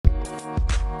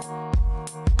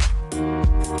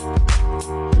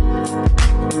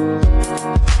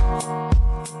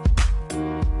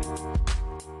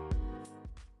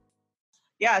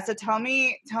yeah, so tell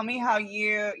me how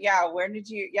you, where did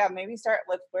you, maybe start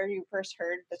with where you first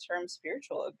heard the term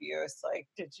spiritual abuse. Like,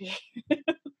 did you?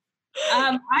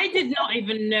 I did not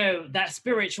even know that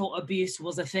spiritual abuse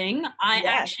was a thing. I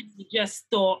Yeah, actually just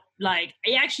thought, like,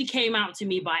 it actually came out to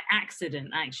me by accident,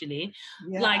 actually.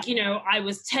 yeah. Like, I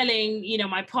was telling,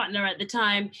 my partner at the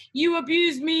time, you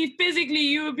abused me physically,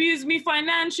 you abused me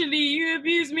financially, you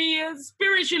abused me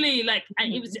spiritually. Like,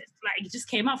 and it was Mhm. just like, it just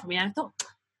came out for me. And I thought,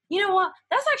 you know what?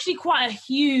 That's actually quite a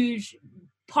huge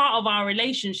part of our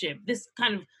relationship, this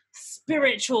kind of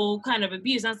spiritual kind of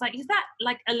abuse. And I was like, is that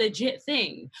like a legit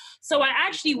thing? So I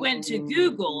actually went to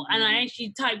Google and I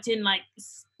actually typed in like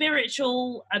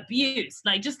spiritual abuse,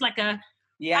 like just like I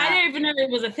Yeah, didn't even know it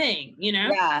was a thing,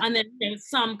 yeah, And then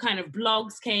some kind of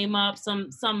blogs came up,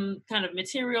 some kind of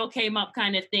material came up,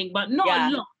 kind of thing, but not a yeah,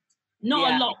 lot. Not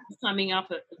a yeah, lot was coming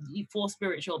up for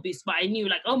spiritual abuse, but I knew,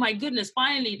 like, oh my goodness,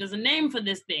 finally there's a name for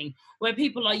this thing where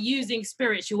people are using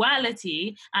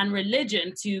spirituality and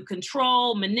religion to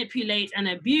control, manipulate, and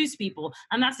abuse people.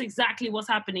 And that's exactly what's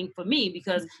happening for me,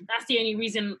 because mhm, that's the only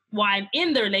reason why I'm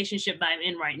in the relationship that I'm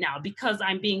in right now, because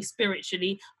I'm being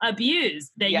spiritually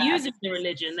abused. They're yes, using the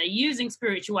religion, they're using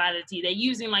spirituality, they're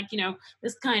using, like,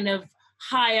 this kind of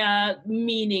higher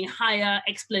meaning, higher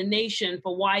explanation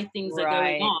for why things are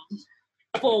going right, on,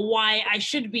 for why I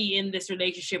should be in this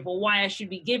relationship, or why I should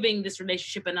be giving this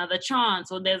relationship another chance,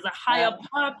 or there's a higher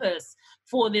purpose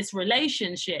for this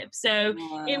relationship. So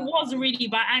it uh, was really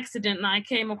by accident that I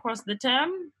came across the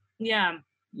term. Yeah.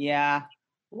 yeah,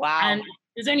 wow, And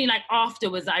it was only like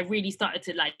afterwards that I really started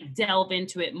to like delve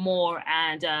into it more,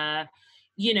 and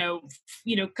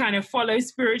kind of follow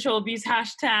spiritual abuse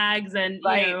hashtags, and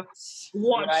right,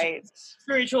 watch right,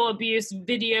 spiritual abuse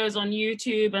videos on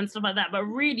YouTube and stuff like that. But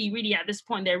really, really, at this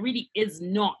point, there really is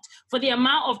not, for the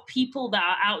amount of people that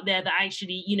are out there that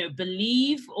actually,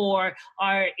 believe or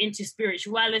are into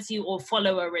spirituality or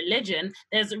follow a religion.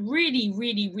 There's really,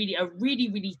 really, really a really,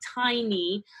 really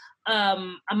tiny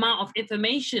amount of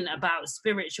information about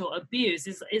spiritual abuse.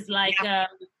 Is like, yeah,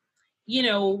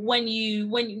 when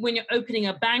you're opening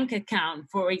a bank account,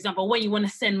 for example, when you want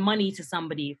to send money to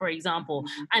somebody, for example,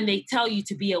 mhm, and they tell you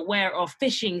to be aware of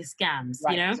phishing scams.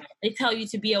 right, They tell you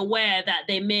to be aware that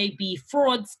there may be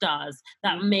fraudsters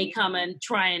that may mhm, come and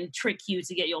try and trick you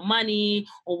to get your money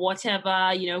or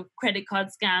whatever, credit card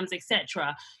scams,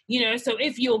 etc. So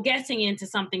if you're getting into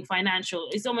something financial,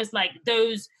 it's almost like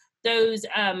those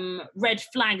red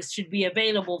flags should be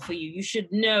available for you. You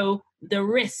should know the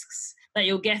risks that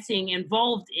you're getting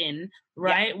involved in, yeah.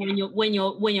 right? When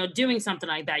you're doing something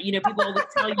like that. People always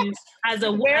tell you, as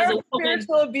a Beware as of a woman.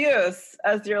 spiritual abuse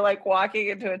as you're like walking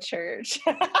into a church.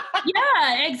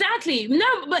 Yeah, exactly.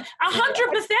 No, but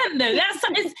 100% though.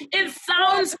 It Watch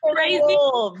sounds for the crazy.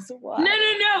 wolves. No, What? no,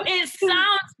 no. It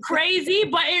sounds crazy,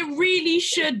 but it really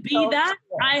should be Don't that.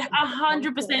 care. I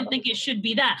Don't 100% care. think it should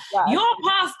be that. Yes. Your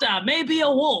pastor may be a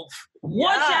wolf.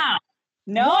 Watch Yeah. out.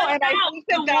 No, Watch and I out think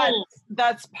for that the wolf.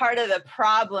 that's part of the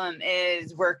problem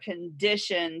is we're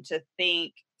conditioned to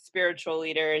think spiritual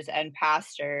leaders and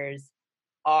pastors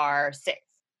are safe,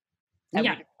 and we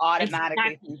Yeah, just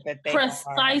automatically exactly. think that they are.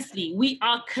 Precisely. We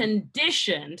are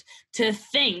conditioned to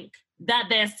think that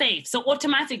they're safe. So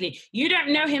automatically, you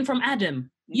don't know him from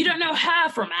Adam. You Mhm, don't know her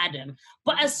from Adam.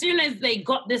 But as soon as they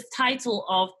got this title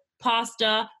of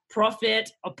pastor, prophet,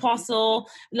 mhm. apostle,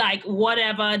 like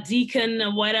whatever, deacon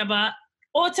or whatever,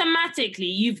 automatically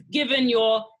you've given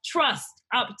your trust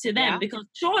up to them, Yeah. because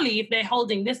surely if they're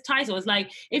holding this title, it's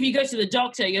like if you go to the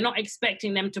doctor, you're not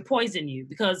expecting them to poison you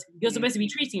because you're Mhm. supposed to be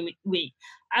treating me.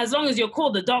 As long as you're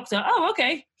called the doctor, oh,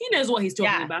 okay, he knows what he's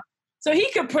talking Yeah. about. So he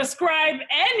could prescribe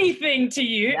anything to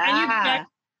you, and you'd be like,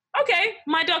 Yeah. okay,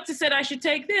 my doctor said I should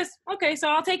take this. Okay, so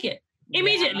I'll take it Yeah.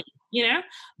 immediately.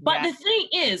 But Yeah. the thing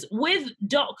is, with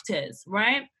doctors,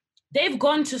 right? They've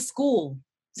gone to school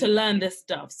to learn this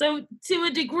stuff. So to a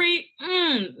degree,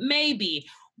 maybe.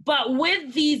 But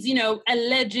with these,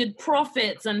 alleged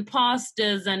prophets and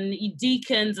pastors and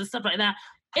deacons and stuff like that,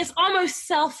 it's almost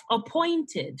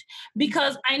self-appointed,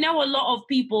 because I know a lot of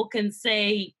people can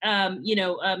say,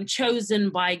 chosen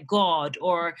by God,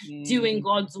 or doing Mhm.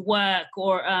 God's work,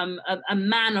 or a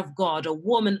man of God, a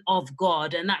woman of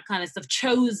God, and that kind of stuff,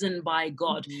 chosen by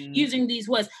God, Mhm. using these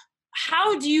words.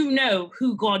 How do you know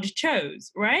who God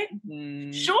chose, right?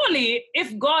 Mhm. Surely,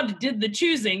 if God did the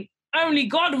choosing, only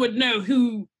God would know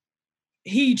who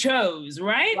he chose,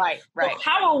 right? Right, So right,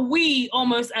 how are we,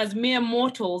 almost as mere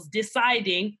mortals,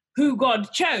 deciding who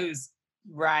God chose?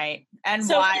 right. And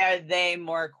So why are they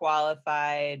more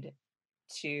qualified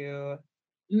to know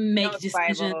make the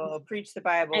decisions. Bible, preach the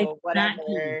Bible, Exactly.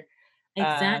 whatever?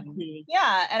 Exactly.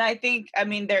 Yeah, and I think, I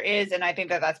mean, there is, and I think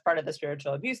that that's part of the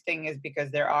spiritual abuse thing, is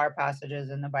because there are passages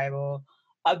in the Bible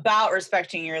about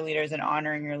respecting your leaders and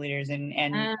honoring your leaders, and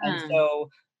Ah, so,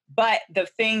 but the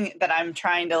thing that I'm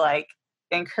trying to like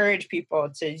encourage people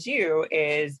to do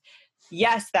is,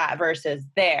 yes, that verse is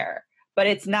there, but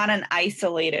it's not an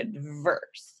isolated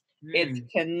verse. It's mm,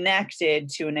 connected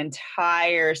to an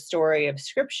entire story of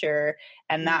scripture,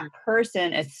 and that mm,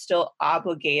 person is still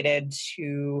obligated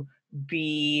to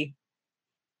be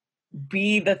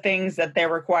the things that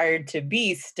they're required to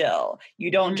be still. You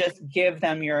don't mm. just give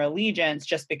them your allegiance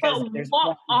just But because there's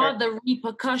what one are the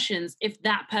repercussions if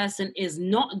that person is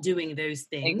not doing those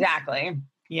things exactly. or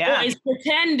Yeah. is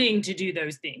pretending to do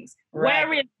those things? Right.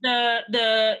 Where is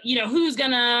the who's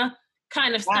gonna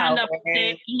kind of stand Wow. up and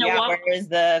say, you know Yeah, what? where is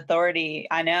the authority?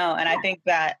 I know. And I think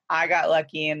that I got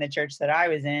lucky in the church that I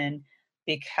was in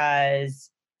because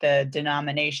the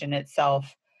denomination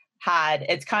itself had,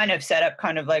 it's kind of set up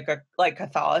kind of like a like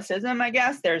Catholicism, I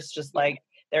guess. There's just Yeah. like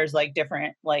there's like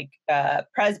different like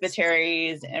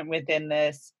presbyteries and within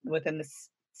this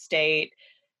state,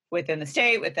 within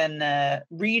the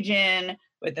region,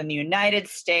 within the United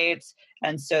States.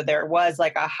 And so there was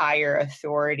like a higher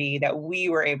authority that we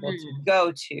were able to Mm,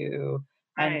 go to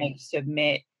and like right.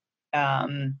 submit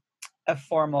um, a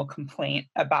formal complaint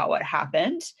about what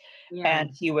happened. Yeah. And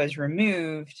he was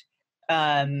removed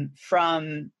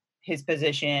from his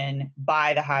position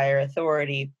by the higher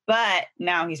authority, but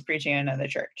now he's preaching in another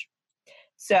church.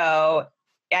 So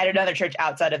at another church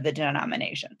outside of the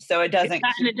denomination. So it Is doesn't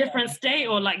that in keep a different state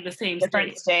or like the same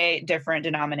different state? state, different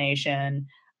denomination.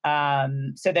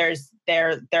 So their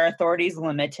authority is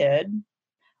limited.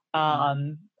 Mm,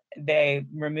 Um, they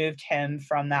removed him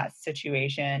from that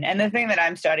situation. And the thing that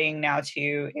I'm studying now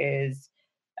too is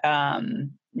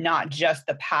not just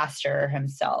the pastor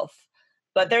himself,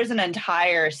 but there's an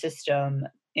entire system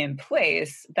in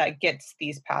place that gets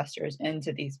these pastors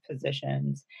into these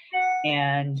positions.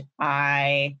 And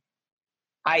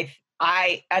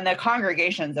and the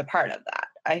congregation's a part of that.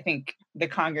 I think the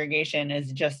congregation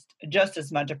is just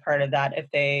as much a part of that if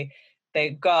they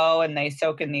go and they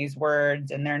soak in these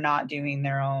words and they're not doing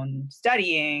their own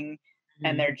studying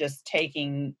and mm, they're just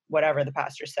taking whatever the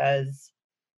pastor says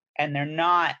and they're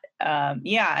not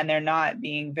and they're not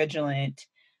being vigilant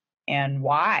and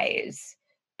wise.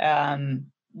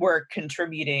 We're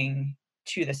contributing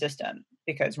to the system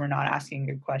because we're not asking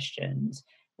good questions,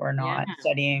 we're yeah. not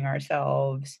studying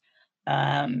ourselves.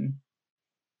 um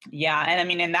yeah, and I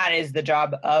mean, and that is the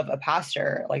job of a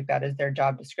pastor, like that is their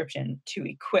job description, to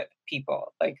equip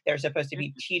people. Like they're supposed to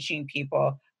be teaching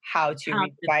people how to How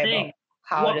read the to Bible, think,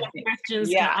 how what to think. questions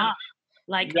to Yeah, ask.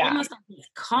 Like yeah, almost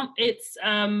like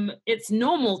it's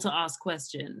normal to ask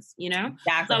questions, you know?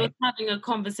 So I was exactly. having a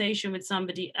conversation with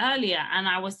somebody earlier and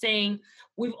I was saying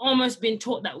we've almost been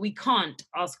taught that we can't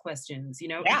ask questions, you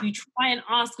know? If Yeah. you try and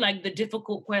ask like the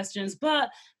difficult questions,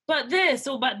 but this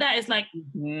or but that, is like,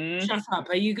 Mhm. shut up.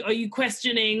 Are you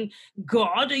questioning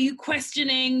God? Are you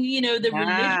questioning, the religion?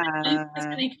 Are you Yeah.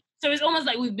 questioning? So it's almost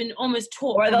like we've been almost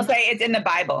taught Or they'll from say it's in the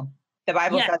Bible. The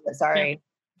Bible yeah, says it. yeah. Sorry.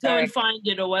 Go Sorry. and find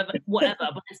it or whatever.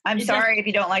 But I'm it doesn't. sorry if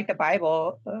you don't like the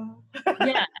Bible.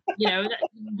 Yeah,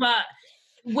 but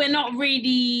we're not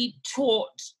really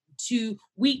taught to.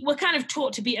 We're kind of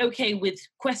taught to be okay with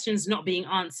questions not being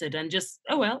answered and just,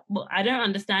 oh well, I don't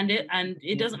understand it, and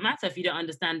it doesn't matter if you don't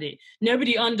understand it.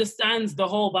 Nobody understands the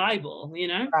whole Bible.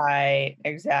 Right.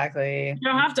 Exactly. You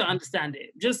don't have to understand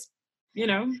it. Just you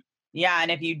know. Yeah,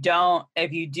 and if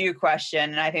you do question,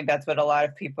 and I think that's what a lot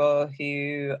of people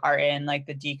who are in like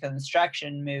the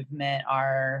deconstruction movement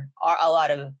are a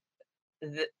lot of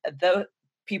the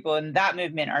people in that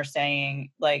movement are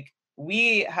saying, like,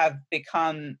 we have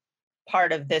become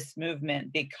part of this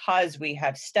movement because we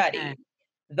have Yeah, studied.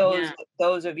 yeah.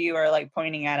 Those of you are like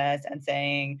pointing at us and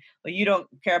saying, well, you don't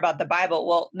care about the Bible.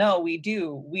 Well, no, we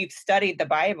do. We've studied the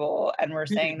Bible and we're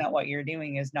saying Mhm. that what you're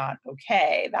doing is not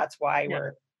okay.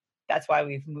 Yeah. That's why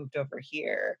we've moved over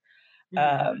here.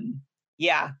 Mhm. um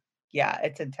yeah, yeah,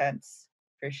 it's intense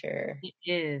for sure. It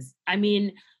is. I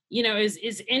mean,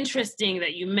 it's interesting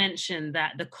that you mentioned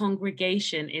that the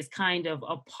congregation is kind of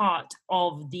a part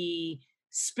of the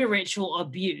spiritual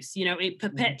abuse. It Mhm.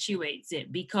 perpetuates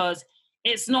it because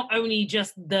it's not only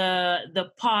just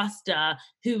the pastor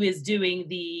who is doing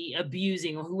the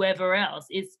abusing or whoever else.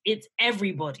 It's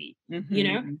everybody.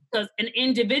 Mhm. Because an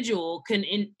individual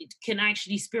can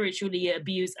actually spiritually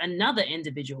abuse another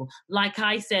individual. Like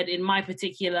I said in my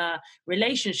particular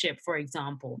relationship, for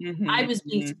example, I Mhm. was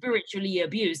being Mhm. spiritually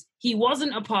abused. He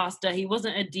wasn't a pastor, he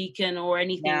wasn't a deacon or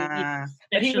anything Yeah,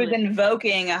 but he was special.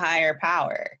 invoking a higher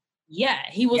power.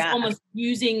 he was Yeah. almost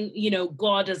using,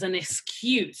 God as an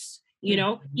excuse.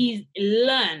 Mhm. He's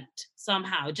learned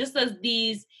somehow, just as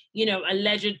these,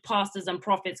 alleged pastors and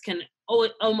prophets can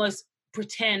almost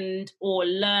pretend or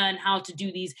learn how to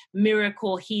do these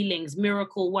miracle healings,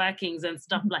 miracle workings, and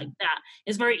stuff like Mhm. that.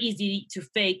 It's very easy to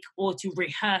fake or to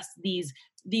rehearse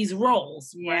these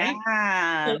roles, right?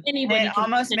 Yeah. So And it anybody can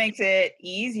almost makes it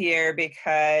easier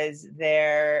because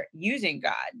they're using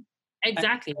God. And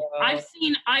exactly. I've so,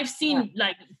 seen I've yeah. seen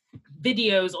like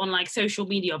videos on like social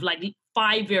media of like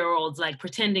 5-year-olds like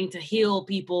pretending to heal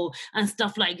people and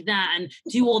stuff like that, and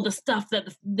do all the stuff that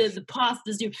the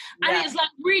pastors do. And Yeah. it's like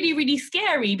really, really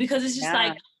scary, because it's just Yeah.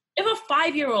 like, if a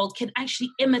 5-year-old can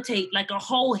actually imitate like a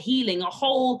whole healing, a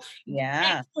whole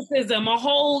Yeah. exorcism, a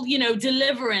whole,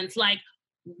 deliverance, like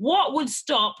what would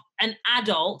stop an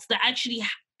adult that actually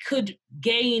could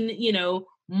gain,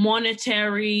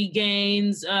 monetary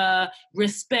gains,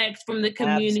 respect from the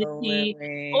community,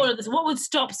 all Absolutely. of this? What would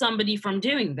stop somebody from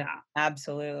doing that?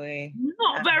 Absolutely.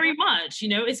 Not very much.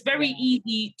 It's very Yeah.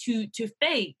 easy to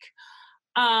fake.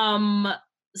 Um,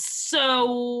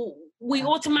 so we Yeah.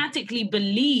 automatically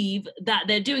believe that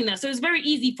they're doing that. So it's very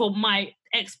easy for my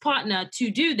ex-partner to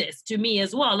do this to me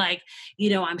as well. Like,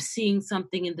 I'm seeing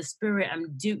something in the spirit.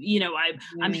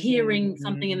 I'm hearing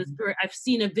something in the Mhm. spirit. I've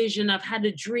seen a vision. I've had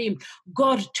a dream.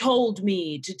 God told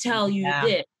me to tell you Yeah.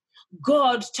 this.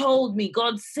 God told me,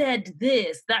 God said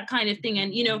this, that kind of thing.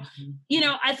 And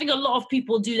Mhm. I think a lot of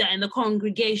people do that in the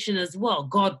congregation as well.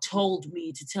 God told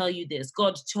me to tell you this.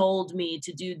 God told me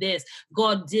to do this.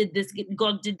 God did this.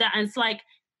 God did that. And it's like,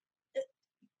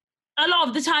 a lot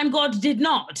of the time, God did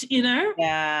not,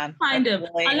 Yeah. kind That's of,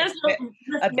 really unless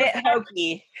a bit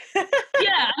hokey.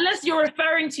 yeah, unless you're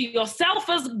referring to yourself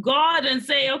as God and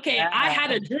say, okay, I Yeah.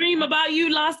 had a dream about you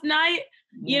last night,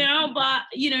 Mhm.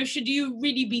 but, should you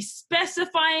really be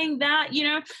specifying that,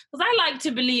 because I like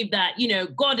to believe that,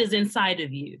 God is inside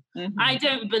of you. I Mhm.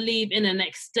 don't believe in an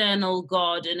external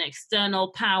God, an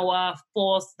external power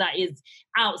force that is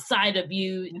outside of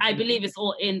you. I Mhm. believe it's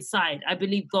all inside. I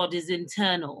believe God is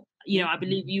internal. I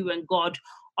believe Mhm. you and God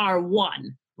are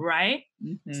one, right?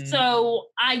 Mhm. So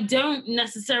I don't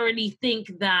necessarily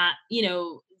think that,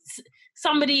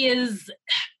 somebody is,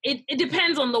 it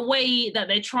depends on the way that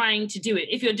they're trying to do it.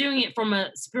 If you're doing it from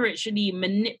a spiritually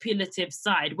manipulative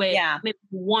side, where Yeah. maybe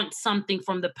you want something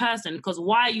from the person, because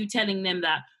why are you telling them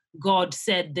that God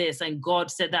said this and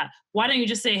God said that? Why don't you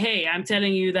just say, hey, I'm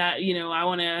telling you that, I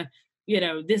want to,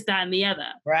 this, that, and the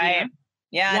other, Right.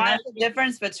 Yeah, and Why? that's the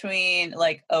difference between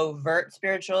like overt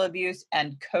spiritual abuse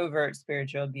and covert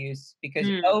spiritual abuse, because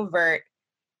Mm, overt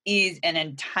is an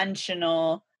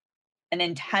intentional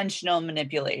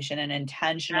manipulation, an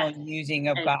intentional that's using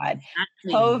of God.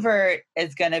 exactly. Covert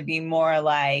is going to be more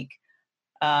like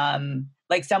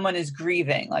someone is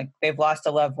grieving, like they've lost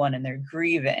a loved one and they're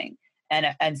grieving,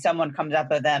 and someone comes up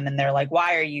with them and they're like,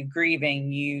 why are you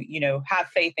grieving? You have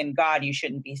faith in God, you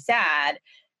shouldn't be sad.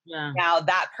 Yeah. Now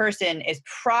that person is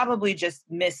probably just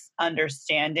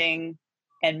misunderstanding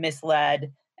and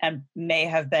misled and may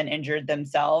have been injured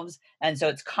themselves. And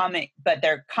so but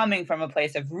they're coming from a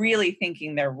place of really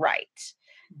thinking they're right.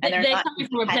 And they're They're not coming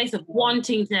from a place of intentional.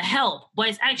 wanting to help, but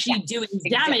it's actually doing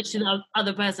Yes, damage to exactly. the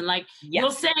other person. Like, Yeah.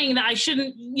 you're saying that I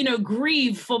shouldn't,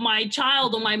 grieve for my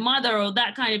child or my mother or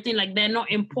that kind of thing. Like, they're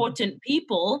not important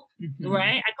people, Mhm.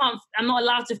 right? I'm not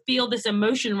allowed to feel this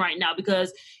emotion right now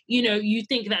because, you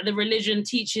think that the religion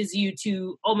teaches you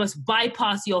to almost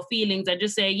bypass your feelings and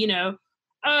just say,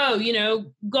 oh,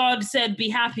 God said be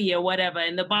happy or whatever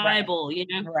in the Right. Bible,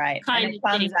 Right. And kind it of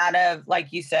comes thing. out of,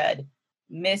 like you said,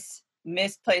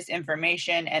 misplaced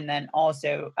information, and then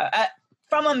also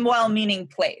from a well-meaning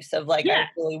place of like, I Yeah,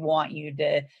 really want you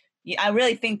to. I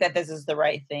really think that this is the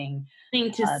right thing. thing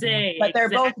to say. But they're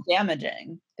both Exactly.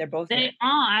 damaging. They're both very, They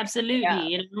are absolutely,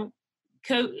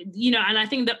 yeah. and I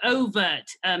think the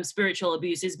overt spiritual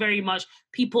abuse is very much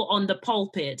people on the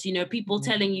pulpit, people Mhm.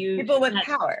 telling you People with that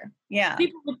power. Yeah.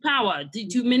 people with power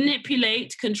to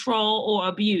manipulate, control, or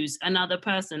abuse another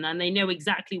person, and they know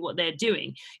exactly what they're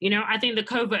doing. I think the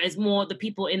covert is more the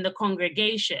people in the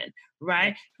congregation, Yeah.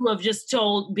 right, who have just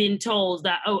been told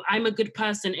that, oh, I'm a good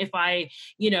person if I,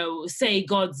 say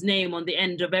God's name on the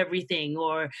end of everything,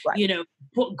 or Right.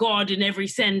 put God in every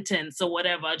sentence or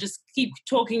whatever. Just keep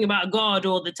talking about God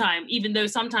all the time, even though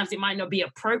sometimes it might not be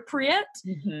appropriate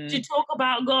to Hmm. talk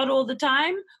about God all the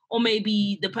time, or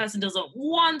maybe the person doesn't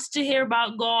want to hear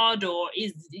about God, or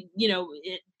is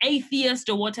atheist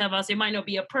or whatever, so it might not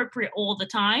be appropriate all the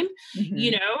time,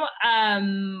 you Hmm.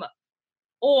 know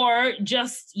or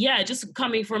just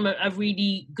coming from a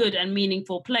really good and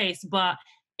meaningful place, but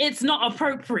it's not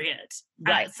appropriate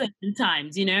at certain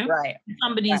times, you know? Right. If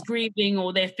somebody's grieving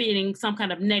or they're feeling some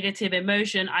kind of negative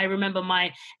emotion. I remember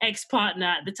my ex-partner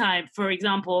at the time, for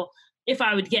example, if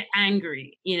I would get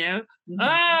angry, you know,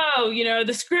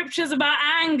 the scriptures about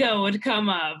anger would come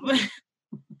up,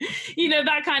 you know,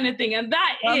 that kind of thing. And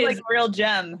that sounds is like a real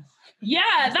gem.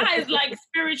 Yeah, that is like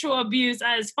spiritual abuse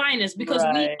at its finest, because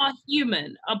we are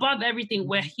human. Above everything,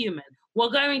 we're human. We're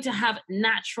going to have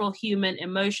natural human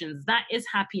emotions. That is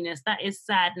happiness, that is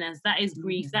sadness, that is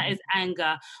grief, that is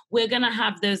anger. We're going to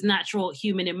have those natural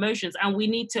human emotions, and we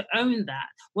need to own that.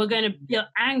 We're going to feel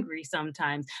angry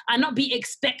sometimes and not be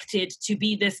expected to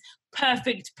be this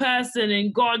perfect person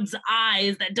in God's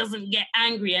eyes that doesn't get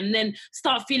angry, and then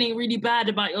start feeling really bad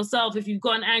about yourself if you've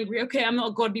gotten angry. Okay, I'm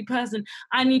not a godly person.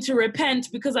 I need to repent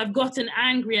because I've gotten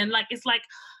angry. And like, it's like,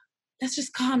 let's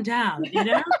just calm down, you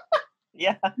know?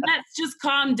 Yeah. Let's just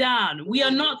calm down. We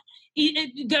are not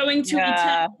going to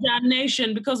eternal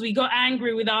damnation because we got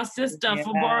angry with our sister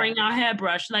for borrowing our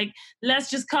hairbrush. Like,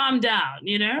 let's just calm down,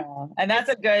 you know? And that's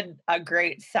a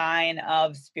great sign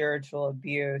of spiritual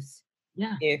abuse.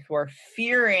 Yeah. If we're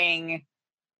fearing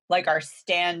like our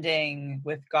standing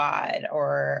with God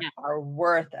or our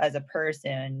worth as a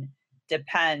person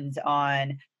depends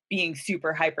on being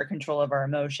super hyper control of our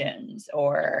emotions,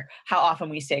 or how often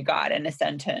we say God in a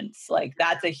sentence. Like,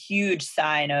 that's a huge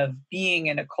sign of being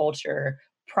in a culture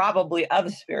probably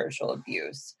of spiritual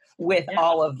abuse, with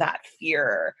all of that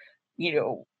fear, you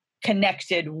know,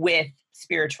 connected with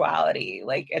spirituality.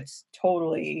 Like, it's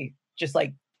totally just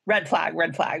like red flag,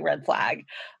 red flag, red flag.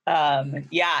 And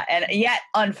yet,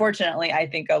 unfortunately, I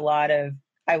think a lot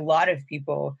of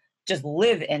people just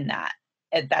live in that.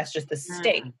 That's just the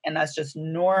state, and that's just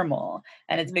normal.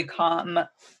 And it's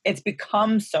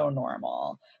become so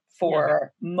normal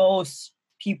for most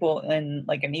people in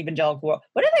like an evangelical world.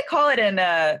 What do they call it in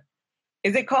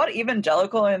is it called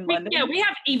evangelical in London? Yeah, we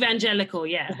have evangelical,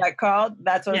 Is that called?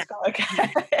 That's what it's called? Okay.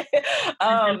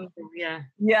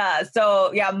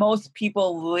 So most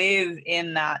people live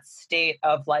in that state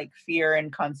of like fear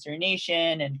and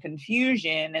consternation and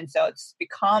confusion. And so it's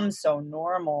become so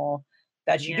normal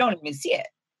that you don't even see it.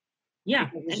 Yeah,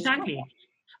 exactly.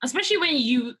 Especially when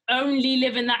you only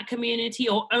live in that community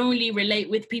or only relate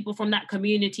with people from that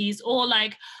community. Or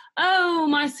like, oh,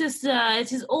 my sister,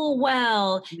 it is all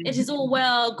well. It is all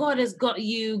well. God has got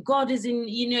you. God is in,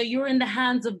 you know, you're in the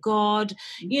hands of God.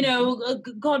 You know,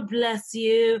 God bless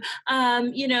you.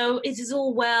 You know, it is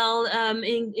all well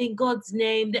in God's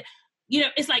name. You know,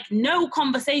 it's like no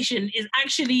conversation is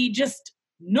actually just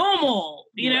normal,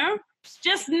 you know?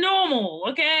 Just normal,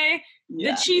 okay?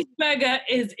 The cheeseburger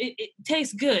it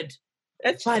tastes good.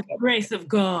 It's by the grace of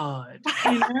God.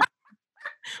 You know?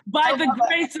 By the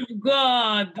grace of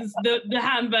God, the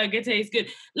hamburger tastes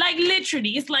good. Like,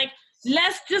 literally, it's like,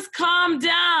 let's just calm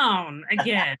down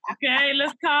again, okay?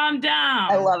 Let's calm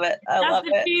down. I love it. That's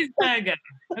a cheeseburger,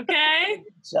 okay?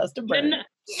 Just a burger.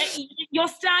 Your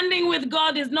standing with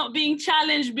God is not being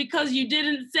challenged because you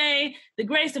didn't say the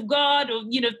grace of God, or,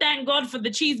 you know, thank God for the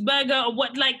cheeseburger, or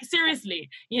what. Like, seriously,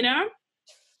 you know?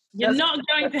 You're not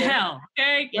going to hell,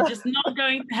 okay? You're just not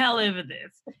going to hell over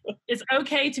this. It's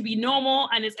okay to be normal,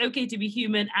 and it's okay to be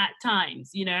human at times,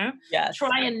 you know? Yes.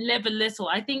 Try and live a little.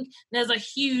 I think there's a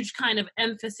huge kind of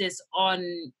emphasis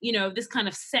on, you know, this kind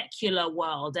of secular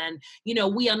world. And, you know,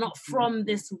 we are not from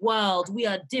this world. We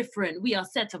are different. We are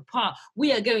set apart.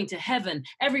 We are going to heaven.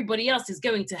 Everybody else is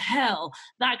going to hell.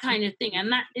 That kind of thing.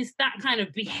 And that is that kind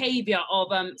of behavior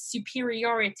of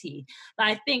superiority that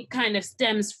I think kind of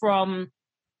stems from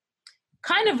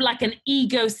kind of like an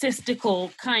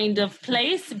egotistical kind of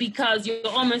place, because you're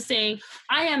almost saying,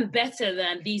 I am better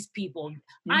than these people.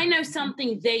 I know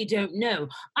something they don't know.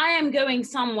 I am going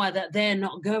somewhere that they're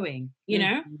not going, you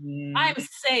know? I'm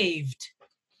saved.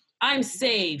 I'm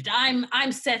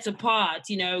set apart,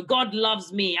 you know, God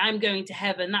loves me, I'm going to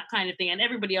heaven, that kind of thing. And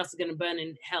everybody else is going to burn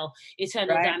in hell,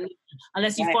 eternal damnation.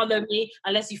 Unless you follow me,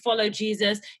 unless you follow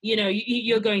Jesus, you know,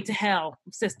 you're going to hell,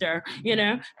 sister, you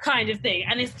know, kind of thing.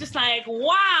 And it's just like,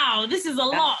 wow, this is a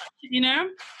lot, you know?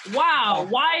 Wow,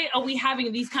 why are we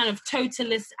having these kind of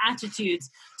totalist attitudes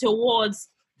towards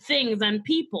things and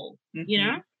people, you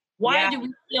know? Why do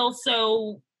we feel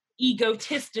so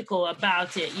egotistical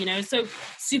about it, you know, so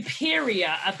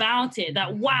superior about it,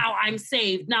 that wow, I'm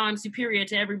saved, now I'm superior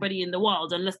to everybody in the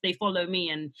world unless they follow me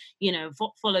and, you know,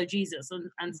 follow Jesus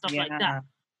and stuff like that,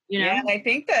 you know? And I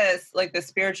think this, like the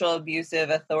spiritual abusive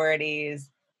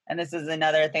authorities, and this is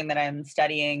another thing that I'm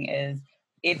studying, is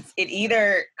it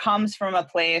either comes from a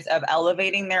place of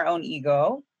elevating their own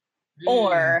ego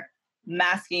or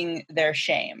masking their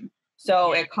shame.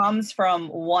 So it comes from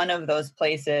one of those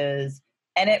places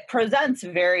and it presents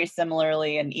very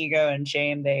similarly in ego and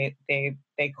shame. They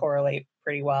correlate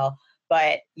pretty well.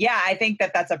 But yeah, I think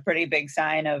that that's a pretty big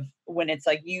sign of when it's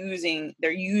like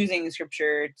they're using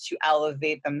scripture to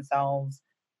elevate themselves,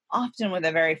 often with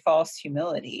a very false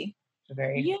humility.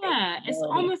 Yeah, it's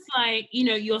almost like,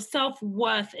 your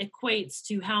self-worth equates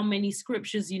to how many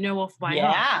scriptures you know off by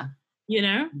heart, Yeah. you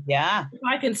know? Yeah. If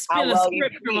I can How spill a well you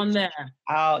scripture on preach. there.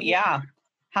 Oh, yeah.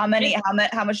 How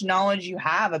much knowledge you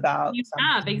have about You something.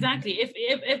 have, exactly.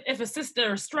 If a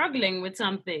sister is struggling with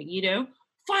something,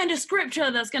 find a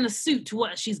scripture that's going to suit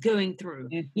what she's going through,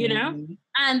 Mhm.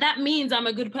 and that means I'm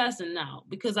a good person now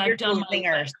because I've done my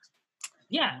work.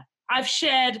 Yeah, I've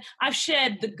shared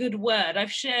the good word.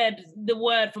 I've shared the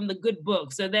word from the good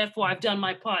book, so therefore I've done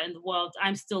my part in the world.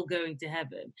 I'm still going to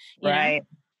heaven, Right.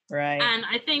 And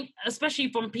I think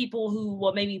especially from people who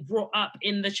were maybe brought up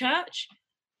in the church,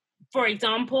 for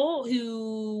example,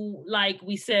 who, like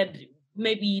we said,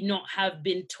 maybe not have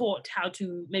been taught how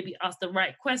to maybe ask the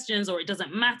right questions, or it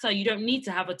doesn't matter. You don't need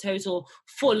to have a total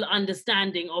full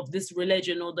understanding of this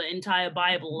religion or the entire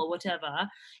Bible or whatever.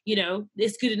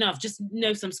 It's good enough. Just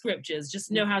know some scriptures,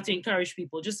 just know how to encourage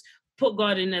people, just put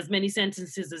God in as many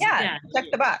sentences as you can.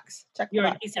 Check the box. You're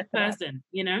a decent person,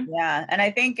 Yeah. And I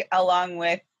think along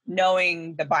with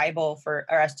knowing the Bible for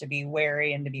us to be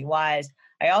wary and to be wise,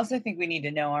 I also think we need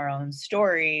to know our own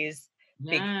stories,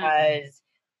 because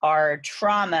our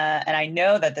trauma, and I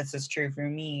know that this is true for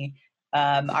me,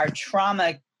 our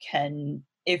trauma can,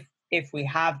 if we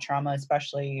have trauma,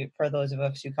 especially for those of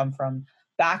us who come from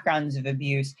backgrounds of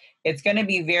abuse, it's going to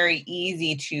be very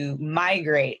easy to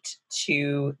migrate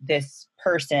to this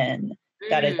person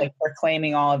that is like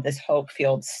proclaiming all of this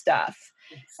hope-filled stuff.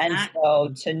 Exactly. And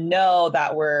so to know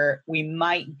that we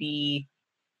might be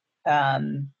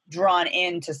drawn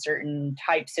into certain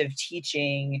types of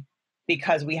teaching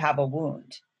because we have a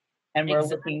wound and we're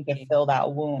looking to fill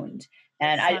that wound.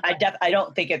 And I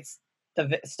don't think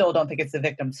still don't think it's the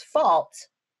victim's fault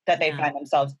that they find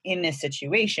themselves in this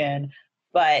situation,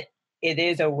 but it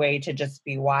is a way to just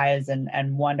be wise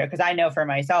and wonder. Because I know for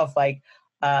myself, like,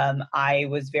 I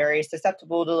was very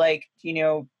susceptible to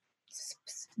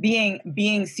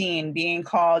being seen, being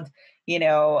called,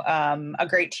 a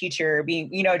great teacher,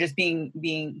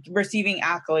 receiving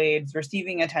accolades,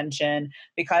 receiving attention,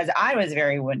 because I was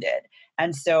very wounded.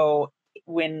 And so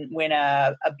when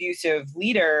a abusive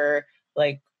leader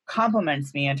like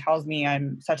compliments me and tells me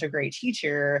I'm such a great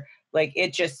teacher, like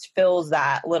it just fills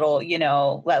that little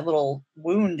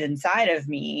wound inside of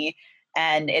me,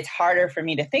 and it's harder for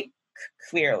me to think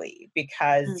clearly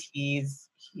because he's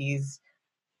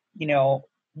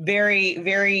very,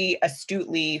 very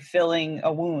astutely filling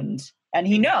a wound, and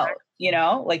he knows,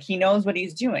 he knows what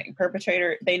he's doing.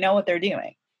 Perpetrator, they know what they're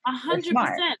doing.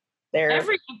 100%.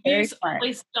 Every abuse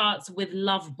always starts with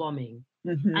love bombing,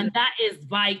 and that is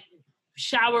by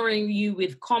showering you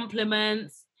with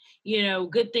compliments,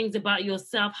 good things about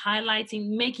yourself,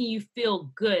 highlighting, making you feel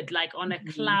good, like on a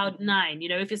cloud nine.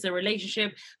 If it's a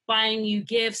relationship, buying you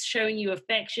gifts, showing you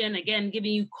affection, again,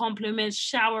 giving you compliments,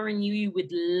 showering you with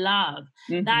love.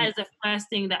 That is the first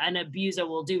thing that an abuser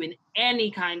will do in any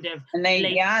kind of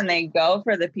relationship. And they go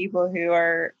for the people who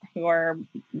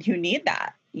need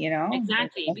that,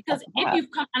 Exactly. Because if you've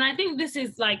come, and I think this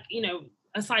is like,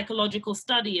 a psychological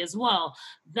study as well,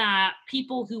 that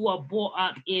people who are brought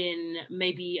up in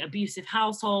maybe abusive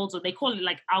households, or they call it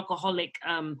like alcoholic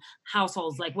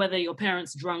households, like whether your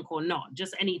parents drunk or not,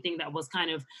 just anything that was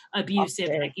kind of abusive,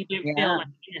 like you didn't feel like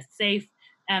in a safe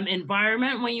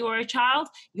environment when you were a child,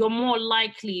 you're more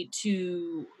likely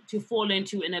to fall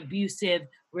into an abusive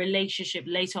relationship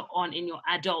later on in your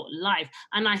adult life.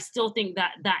 And I still think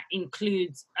that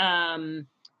includes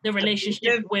the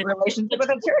relationship with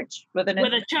a church. With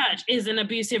a church is an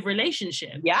abusive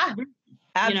relationship. Yeah,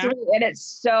 absolutely. And it's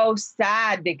so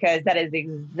sad because that is the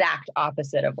exact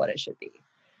opposite of what it should be.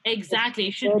 Exactly.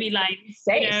 It should be like,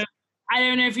 I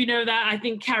don't know if you know that, I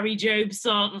think Carrie Job's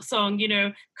song,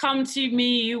 come to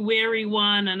me, you weary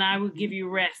one, and I will give you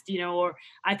rest, or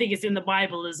I think it's in the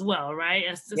Bible as well, right?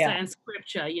 It's a certain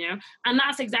scripture, and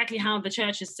that's exactly how the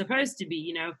church is supposed to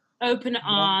be, open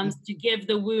arms to give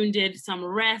the wounded some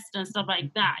rest and stuff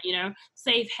like that,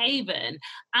 safe haven.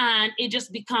 And it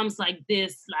just becomes like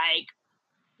this, like,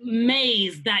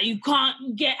 maze that you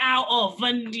can't get out of,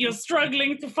 and you're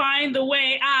struggling to find the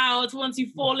way out once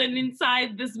you've fallen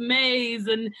inside this maze,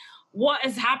 and what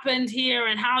has happened here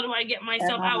and how do I get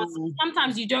myself out?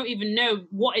 Sometimes you don't even know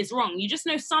what is wrong, you just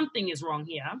know something is wrong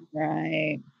here,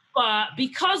 right? But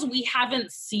because we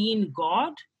haven't seen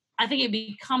God, I think it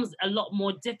becomes a lot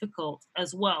more difficult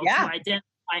as well to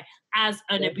identify as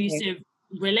an abusive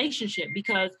relationship,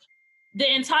 because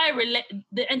the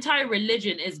entire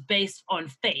religion is based on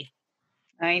faith.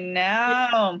 I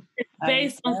know. It's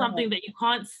based on something that you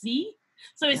can't see.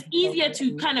 So it's easier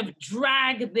to kind of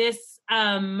drag this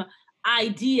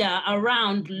idea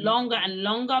around longer and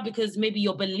longer, because maybe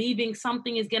you're believing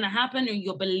something is going to happen, or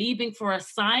you're believing for a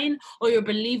sign, or you're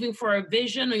believing for a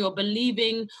vision, or you're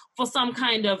believing for some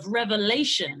kind of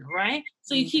revelation, right?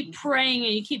 So you keep praying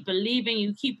and you keep believing,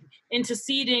 you keep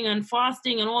interceding and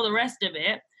fasting and all the rest of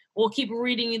it, or keep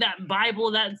reading that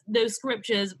Bible, those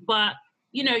scriptures, but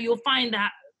you'll find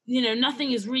that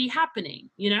nothing is really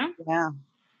happening, because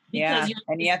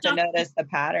and you have to notice the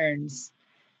patterns.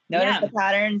 Notice the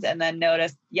patterns, and then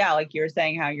notice, like you were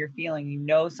saying, how you're feeling.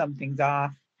 Something's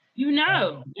off. And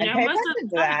pay attention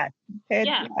to that.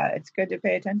 It's good to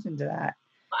pay attention to that.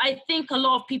 I think a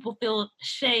lot of people feel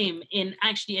shame in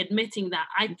actually admitting that.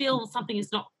 I feel something is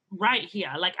not right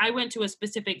here. Like, I went to a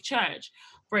specific church,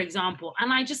 for example,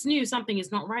 and I just knew something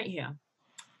is not right here.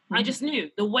 I just knew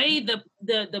the way the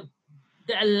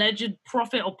alleged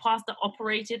prophet or pastor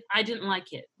operated, I didn't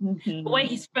like it. The way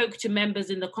he spoke to members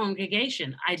in the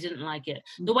congregation, I didn't like it.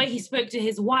 The way he spoke to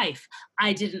his wife,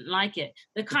 I didn't like it.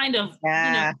 The kind of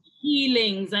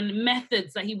healings and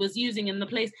methods that he was using in the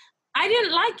place, I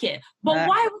didn't like it. But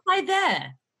why was I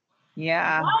there?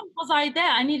 Why was I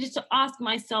there? I needed to ask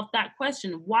myself that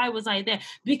question. Why was I there?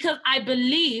 Because I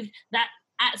believed that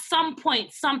at some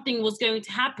point something was going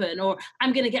to happen, or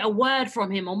I'm going to get a word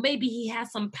from him, or maybe he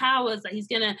has some powers that he's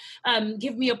going to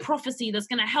give me a prophecy that's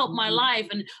going to help my life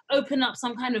and open up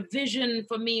some kind of vision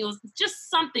for me, or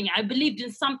just something. I believed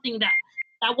in something that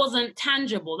wasn't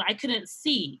tangible, that I couldn't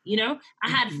see, I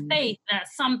had faith that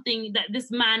this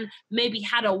man maybe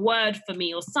had a word for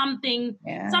me, or something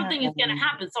is going to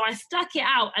happen. So I stuck it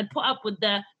out and put up with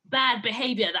the bad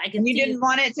behavior that I could see. You didn't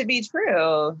want it to be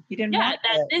true. You didn't want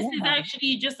that this is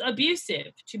actually just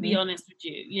abusive, to be honest with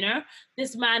you.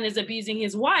 This man is abusing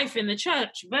his wife in the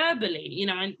church verbally,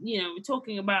 and we're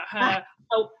talking about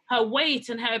her weight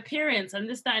and her appearance and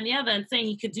this, that, and the other, and saying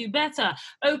he could do better,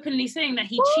 openly saying that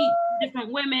he cheats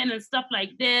different women and stuff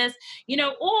like this,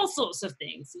 all sorts of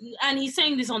things. And he's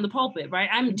saying this on the pulpit, right?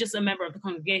 I'm just a member of the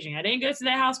congregation. I didn't go to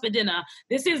their house for dinner.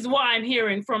 This is what I'm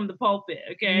hearing from the pulpit,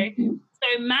 okay? So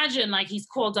imagine, like, he's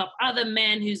called up other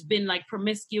men who's been like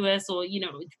promiscuous or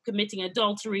committing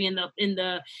adultery in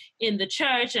the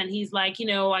church, and he's like,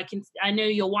 I know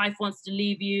your wife wants to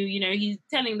leave you. He's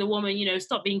telling the woman,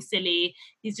 stop being silly.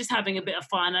 He's just having a bit of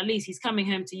fun. At least he's coming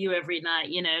home to you every night.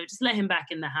 Just let him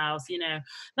back in the house.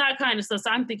 That kind of stuff.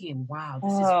 So I'm thinking, wow,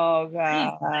 this is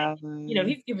crazy. Like,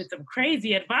 he's giving some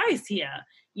crazy advice here.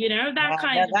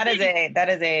 That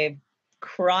is a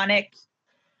chronic,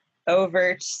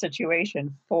 overt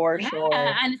situation for sure.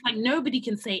 And it's like nobody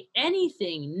can say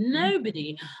anything,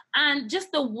 nobody. And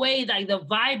just the way, like, the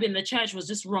vibe in the church was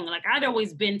just wrong. Like, I'd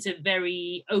always been to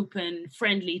very open,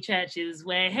 friendly churches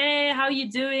where, hey, how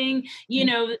you doing?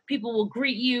 People will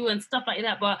greet you and stuff like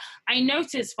that. But I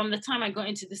noticed from the time I got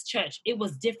into this church, it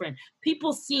was different.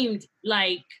 People seemed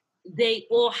like they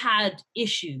all had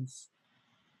issues,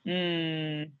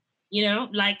 like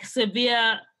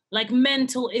severe, like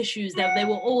mental issues that they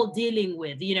were all dealing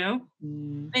with,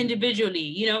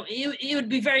 individually. It would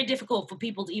be very difficult for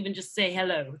people to even just say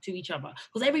hello to each other,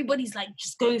 because everybody's like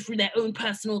just going through their own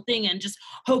personal thing and just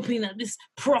hoping that this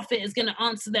prophet is going to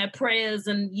answer their prayers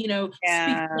and, speak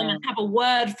to them and have a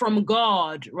word from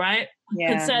God, right?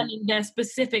 Concerning their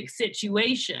specific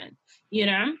situation,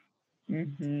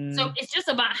 So it's just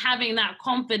about having that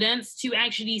confidence to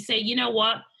actually say, you know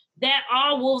what? There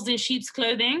are wolves in sheep's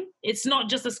clothing. It's not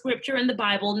just a scripture in the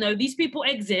Bible. No, these people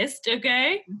exist,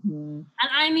 okay? And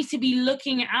I need to be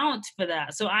looking out for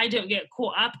that so I don't get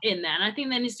caught up in that. And I think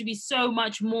there needs to be so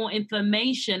much more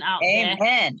information out there.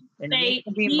 Say,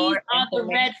 these are the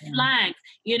red flags.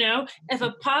 If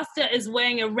a pastor is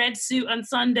wearing a red suit on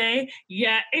Sunday,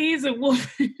 he's a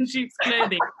wolf in sheep's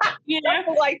clothing.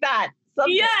 Something like that.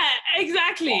 Something. Yeah,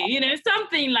 exactly.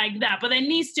 Something like that. But there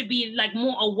needs to be like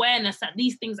more awareness that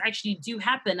these things actually do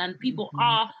happen, and people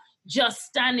are just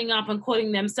standing up and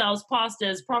calling themselves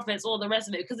pastors, prophets, all the rest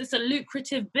of it, because it's a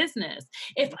lucrative business.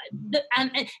 And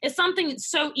it's something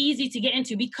so easy to get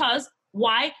into, because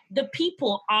why? The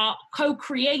people are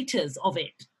co-creators of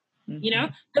it.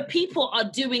 The people are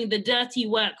doing the dirty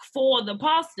work for the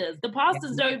pastors. The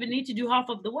pastors don't even need to do half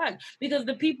of the work, because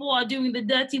the people are doing the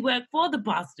dirty work for the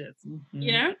pastors.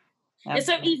 It's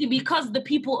so easy, because the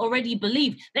people already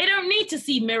believe. They don't need to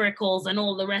see miracles and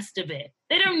all the rest of it.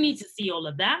 They don't need to see all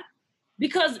of that,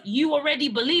 because you already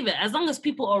believe it. As long as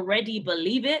people already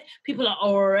believe it, people are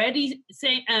already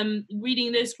saying,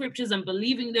 reading those scriptures and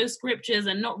believing those scriptures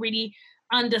and not really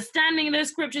understanding those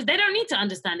scriptures. They don't need to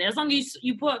understand it. As long as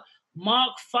you put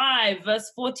Mark 5,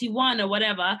 verse 41 or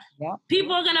whatever,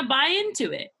 people are going to buy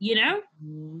into it, you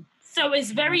know? So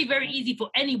it's very, very easy for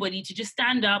anybody to just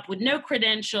stand up with no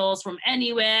credentials from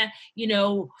anywhere, you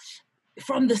know,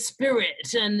 from the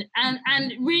Spirit and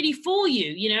really fool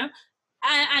you, you know,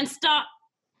 and start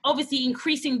obviously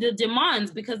increasing the demands,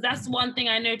 because that's one thing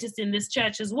I noticed in this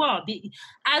church as well.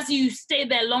 As you stay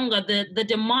there longer, the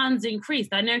demands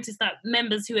increased. I noticed that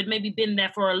members who had maybe been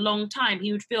there for a long time,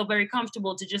 he would feel very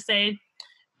comfortable to just say,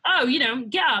 oh, you know,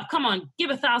 get up, come on,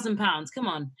 give £1,000, come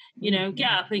on, you know,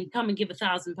 get up and come and give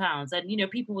 £1,000. And, you know,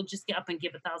 people would just get up and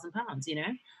give £1,000, you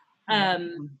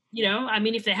know. You know, I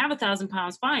mean, if they have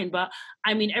 £1,000, fine. But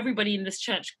I mean, everybody in this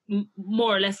church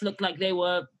more or less looked like they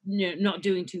were, you know, not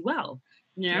doing too well.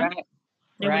 You know,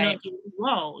 they were not doing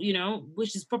well, you know,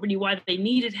 which is probably why they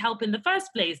needed help in the first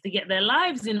place, to get their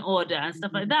lives in order and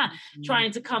stuff like that,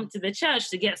 trying to come to the church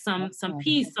to get some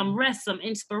peace, some rest, some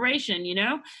inspiration, you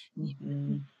know,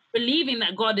 believing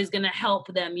that God is going to help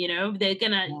them, you know, they're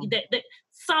going to,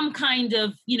 some kind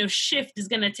of, you know, shift is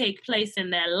going to take place in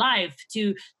their life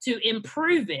to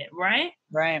improve it, right?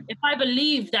 Right. If I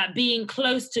believe that being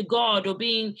close to God or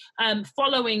being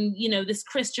following, you know, this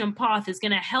Christian path is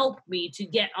going to help me to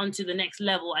get onto the next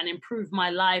level and improve my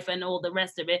life and all the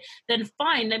rest of it, then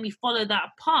fine, let me follow that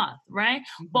path, right?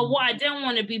 But what I don't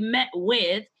want to be met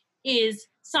with is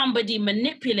somebody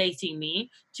manipulating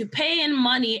me to pay in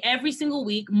money every single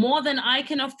week, more than I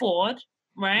can afford,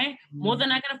 right? More than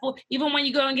I can afford. Even when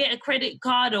you go and get a credit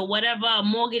card or whatever, a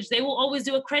mortgage, they will always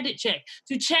do a credit check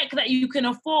to check that you can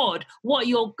afford what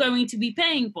you're going to be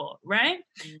paying for, right?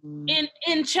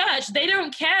 In church, they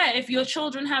don't care if your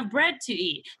children have bread to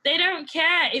eat. They don't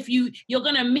care if you're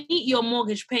going to meet your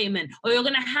mortgage payment or you're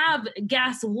going to have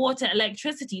gas, water,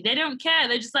 electricity. They don't care.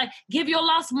 They're just like, give your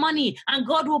last money and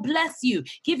God will bless you.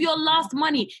 Give your last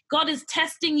money. God is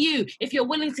testing you. If you're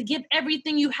willing to give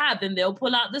everything you have, then they'll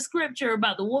pull out the scripture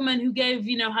about the woman who gave,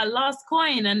 you know, her last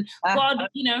coin, and God,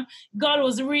 you know, God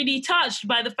was really touched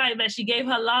by the fact that she gave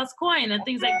her last coin and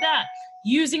things like that,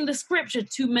 using the scripture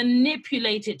to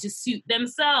manipulate it to suit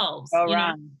themselves,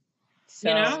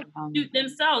 suit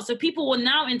themselves. So people will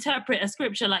now interpret a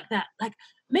scripture like that, like,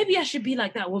 maybe I should be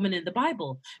like that woman in the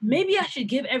Bible. Maybe I should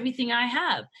give everything I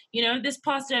have. You know, this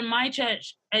pastor in my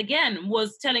church, again,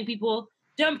 was telling people,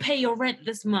 don't pay your rent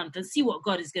this month and see what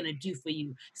God is going to do for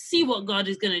you. See what God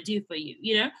is going to do for you.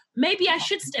 You know, maybe I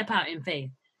should step out in faith.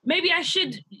 Maybe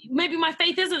my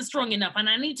faith isn't strong enough and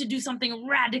I need to do something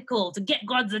radical to get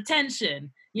God's attention,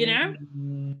 you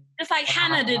know? Just like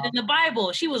Hannah did in the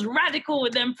Bible. She was radical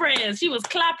with them prayers. She was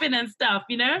clapping and stuff,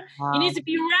 you know? You need to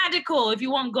be radical if you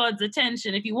want God's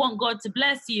attention, if you want God to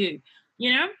bless you,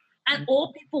 you know? And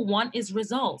all people want is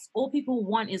results. All people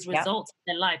want is results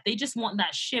in their life. They just want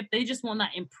that shift. They just want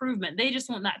that improvement. They just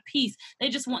want that peace. They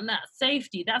just want that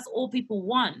safety. That's all people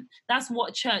want. That's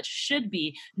what church should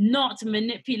be, not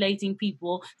manipulating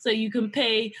people so you can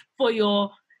pay for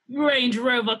your Range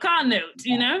Rover car note,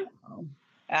 you know?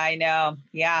 I know.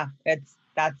 Yeah, that's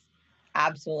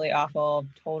absolutely awful.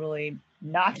 Totally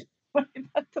not the way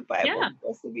that the Bible is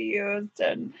supposed to be used.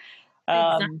 And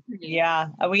exactly.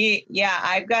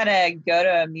 I've got to go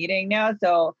to a meeting now,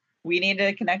 so we need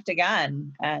to connect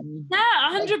again. And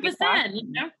 100%.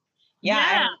 You know?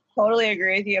 I totally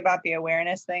agree with you about the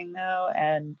awareness thing, though,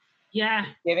 and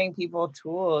giving people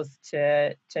tools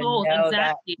to know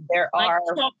that there are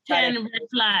top 10 red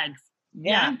flags.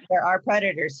 There are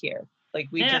predators here. Like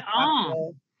we just have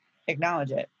to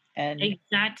acknowledge it. And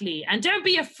exactly. And don't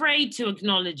be afraid to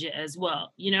acknowledge it as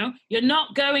well. You know, you're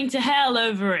not going to hell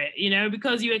over it, you know,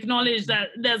 because you acknowledge that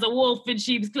there's a wolf in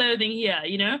sheep's clothing here,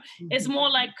 you know. It's more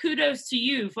like kudos to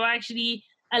you for actually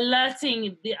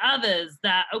alerting the others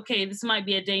that, okay, this might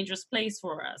be a dangerous place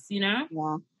for us, you know?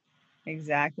 Yeah,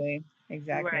 exactly.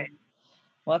 Right.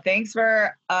 Well, thanks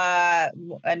for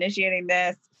initiating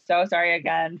this. So sorry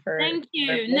again for. Thank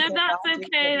you. No, that's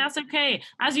okay. That's okay.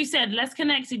 As you said, let's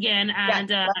connect again,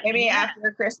 and maybe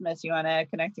after Christmas. You want to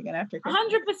connect again after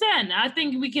Christmas? 100%. I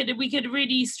think we could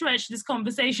really stretch this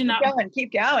conversation up.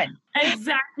 Keep going.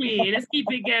 Exactly. Let's keep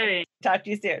it going. Talk to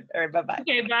you soon. All right. Bye-bye.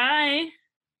 Okay. Bye.